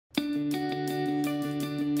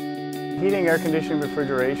Heating, air conditioning,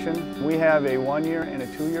 refrigeration. We have a 1-year and a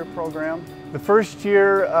 2-year program. The first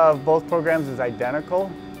year of both programs is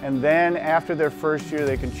identical, and then after their first year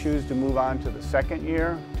they can choose to move on to the second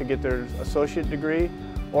year to get their associate degree,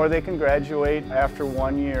 or they can graduate after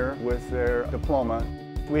 1 year with their diploma.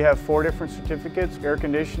 We have 4 different certificates: air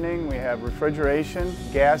conditioning, we have refrigeration,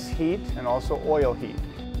 gas heat, and also oil heat.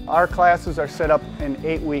 Our classes are set up in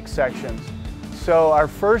 8-week sections. So our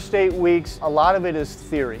first 8 weeks, a lot of it is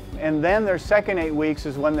theory. And then their second 8 weeks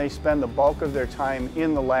is when they spend the bulk of their time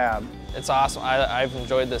in the lab. It's awesome. I've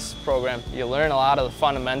enjoyed this program. You learn a lot of the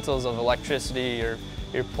fundamentals of electricity,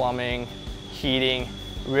 your plumbing, heating,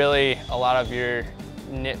 really a lot of your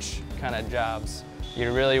niche kind of jobs.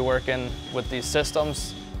 You're really working with these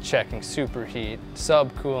systems, checking superheat,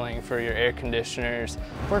 subcooling for your air conditioners.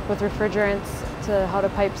 Work with refrigerants to how to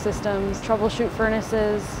pipe systems, troubleshoot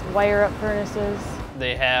furnaces, wire up furnaces.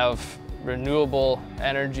 They have renewable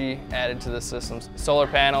energy added to the systems. Solar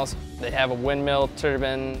panels, they have a windmill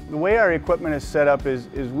turbine. The way our equipment is set up is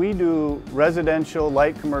we do residential,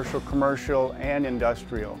 light commercial, and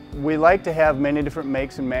industrial. We like to have many different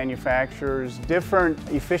makes and manufacturers, different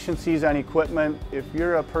efficiencies on equipment. If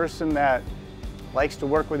you're a person that likes to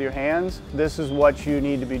work with your hands, this is what you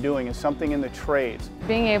need to be doing, is something in the trades.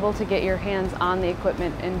 Being able to get your hands on the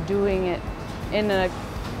equipment and doing it in a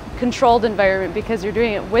controlled environment, because you're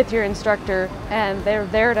doing it with your instructor and they're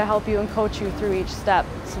there to help you and coach you through each step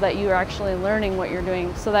so that you're actually learning what you're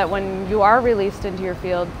doing, so that when you are released into your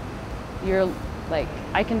field, you're like,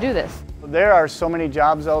 I can do this. There are so many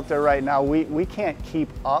jobs out there right now, we can't keep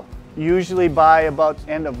up. Usually by about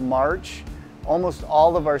end of March, almost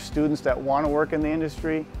all of our students that want to work in the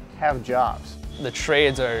industry have jobs. The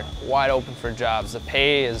trades are wide open for jobs. The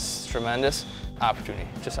pay is tremendous. Opportunity,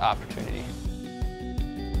 just opportunity.